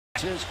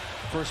His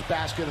first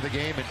basket of the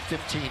game in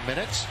 15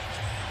 minutes.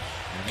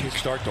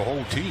 Kickstart the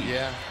whole team.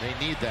 Yeah, they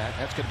need that.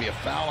 That's going to be a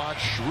foul on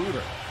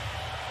Schrader.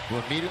 Who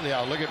immediately,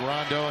 I'll look at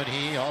Rondo and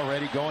he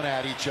already going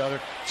at each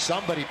other.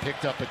 Somebody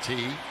picked up a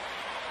tee.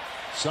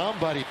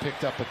 Somebody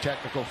picked up a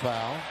technical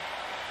foul.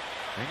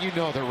 And you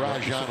know that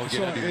Rajon will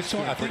get into his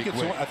skin pretty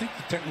quick. I think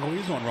the technical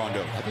is on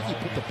Rondo. I think he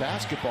put the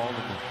basketball in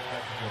the...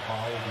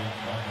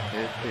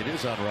 It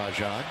is on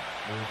Rajon.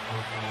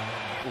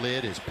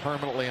 Lid is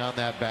permanently on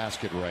that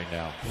basket right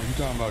now. When you're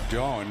talking about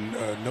jawing,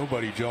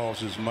 nobody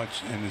jaws as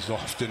much and as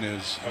often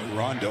as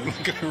Rondo.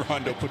 Look at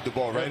Rondo put the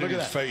ball right in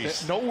his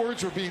face. No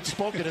words were being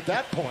spoken at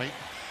that point.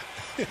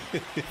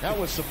 That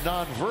was some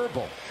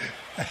nonverbal.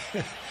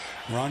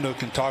 Rondo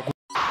can talk